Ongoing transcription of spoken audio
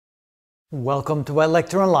Welcome to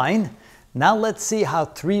ilectureonline. Now let's see how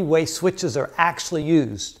three-way switches are actually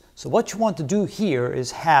used. So what you want to do here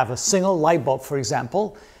is have a single light bulb, for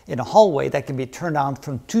example, in a hallway that can be turned on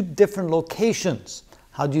from two different locations.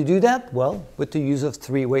 How do you do that? Well, with the use of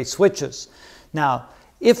three-way switches. Now,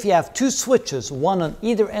 if you have two switches, one on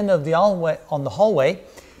either end of the hallway,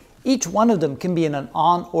 each one of them can be in an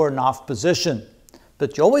on or an off position.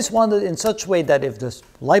 But you always want it in such a way that if the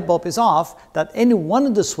light bulb is off, that any one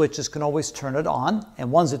of the switches can always turn it on.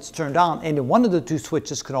 And once it's turned on, any one of the two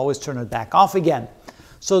switches can always turn it back off again.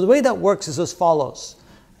 So the way that works is as follows.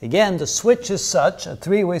 Again, the switch is such, a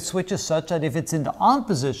three-way switch is such that if it's in the on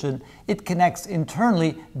position, it connects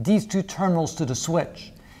internally these two terminals to the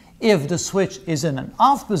switch. If the switch is in an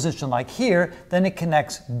off position like here, then it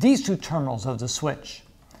connects these two terminals of the switch.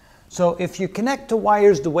 So if you connect the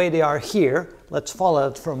wires the way they are here, let's follow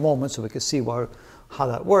it for a moment so we can see how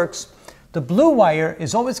that works. The blue wire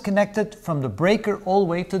is always connected from the breaker all the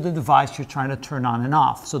way to the device you're trying to turn on and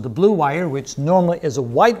off. So the blue wire, which normally is a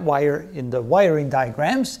white wire in the wiring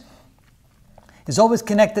diagrams, is always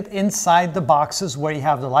connected inside the boxes where you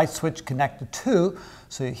have the light switch connected to.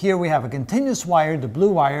 So here we have a continuous wire, the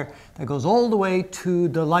blue wire, that goes all the way to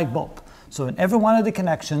the light bulb. So in every one of the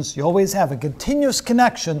connections, you always have a continuous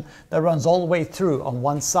connection that runs all the way through on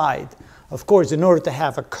one side. Of course, in order to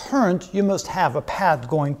have a current, you must have a path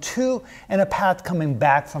going to and a path coming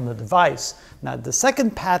back from the device. Now, the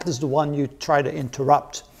second path is the one you try to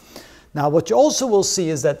interrupt. Now, what you also will see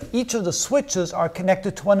is that each of the switches are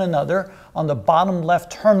connected to one another on the bottom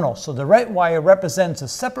left terminal. So the red wire represents a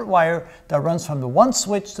separate wire that runs from the one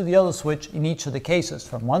switch to the other switch in each of the cases,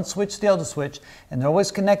 from one switch to the other switch, and they're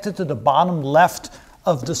always connected to the bottom left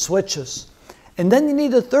of the switches. And then you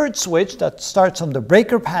need a third switch that starts from the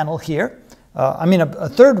breaker panel here. A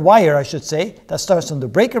third wire, I should say, that starts from the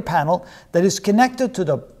breaker panel that is connected to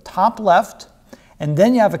the top left, and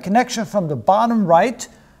then you have a connection from the bottom right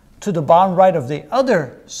to the bottom right of the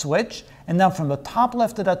other switch, and then from the top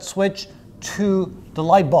left of that switch to the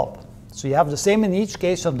light bulb. So you have the same in each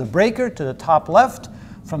case, from the breaker to the top left,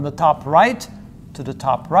 from the top right to the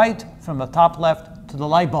top right, from the top left to the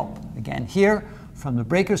light bulb. Again here, from the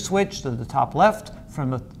breaker switch to the top left,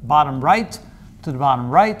 from the bottom right to the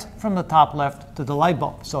bottom right, from the top left to the light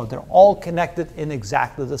bulb. So they're all connected in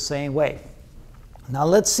exactly the same way. Now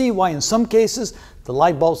let's see why in some cases the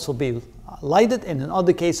light bulbs will be lighted and in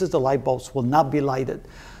other cases the light bulbs will not be lighted.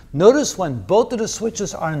 Notice when both of the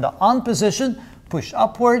switches are in the on position, push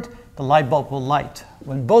upward, the light bulb will light.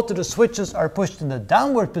 When both of the switches are pushed in the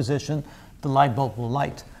downward position, the light bulb will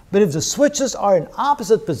light. But if the switches are in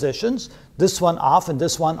opposite positions, this one off and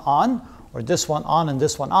this one on, or this one on and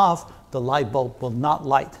this one off, the light bulb will not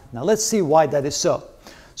light. Now let's see why that is so.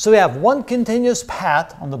 So we have one continuous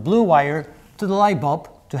path on the blue wire to the light bulb.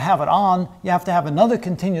 To have it on, you have to have another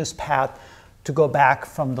continuous path to go back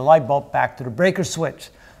from the light bulb back to the breaker switch.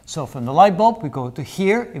 So from the light bulb, we go to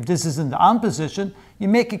here. If this is in the on position, you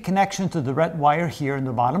make a connection to the red wire here in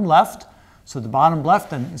the bottom left. So the bottom left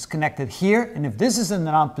then is connected here. And if this is in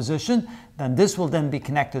the on position, then this will then be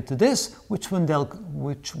connected to this, which will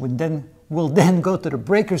then go to the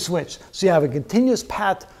breaker switch. So you have a continuous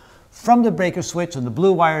path from the breaker switch on the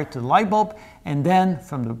blue wire to the light bulb, and then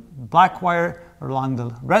from the black wire or along the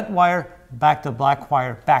red wire back to the black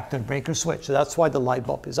wire back to the breaker switch. So that's why the light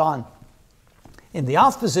bulb is on. In the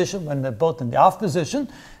off position, when they're both in the off position,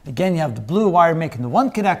 again you have the blue wire making the one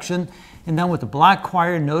connection, and then with the black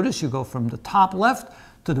wire, notice you go from the top left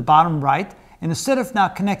to the bottom right, and instead of now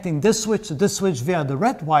connecting this switch to this switch via the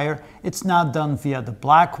red wire, it's now done via the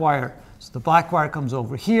black wire. So the black wire comes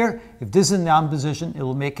over here. If this is in the on position, it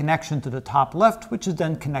will make connection to the top left, which is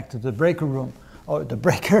then connected to the breaker room, or the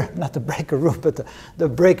breaker, not the breaker room, but the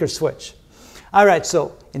breaker switch. All right,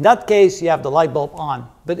 so in that case, you have the light bulb on.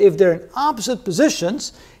 But if they're in opposite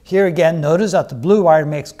positions, here again, notice that the blue wire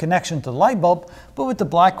makes connection to the light bulb, but with the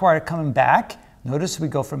black wire coming back, notice we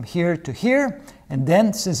go from here to here, and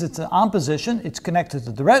then since it's in on position, it's connected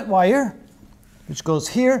to the red wire, which goes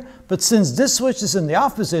here, but since this switch is in the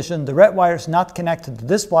off position, the red wire is not connected to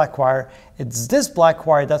this black wire. It's this black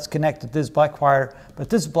wire that's connected to this black wire, but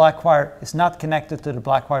this black wire is not connected to the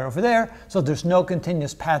black wire over there, so there's no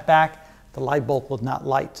continuous path back. The light bulb will not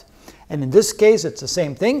light. And in this case, it's the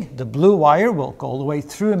same thing. The blue wire will go all the way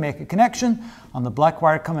through and make a connection. On the black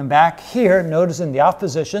wire coming back here, notice in the off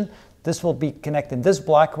position, this will be connecting this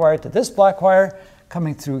black wire to this black wire,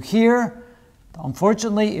 coming through here.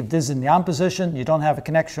 Unfortunately, if this is in the on position, you don't have a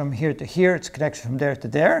connection from here to here, it's a connection from there to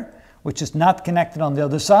there, which is not connected on the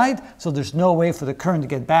other side, so there's no way for the current to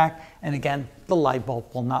get back, and again, the light bulb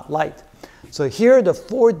will not light. So here are the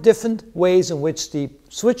 4 different ways in which the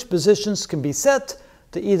switch positions can be set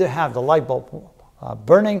to either have the light bulb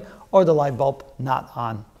burning or the light bulb not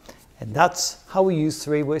on. And that's how we use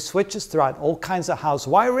 3-way switches throughout all kinds of house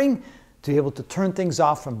wiring to be able to turn things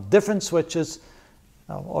off from different switches,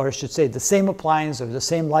 or I should say the same appliance or the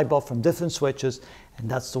same light bulb from different switches, and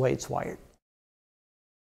that's the way it's wired.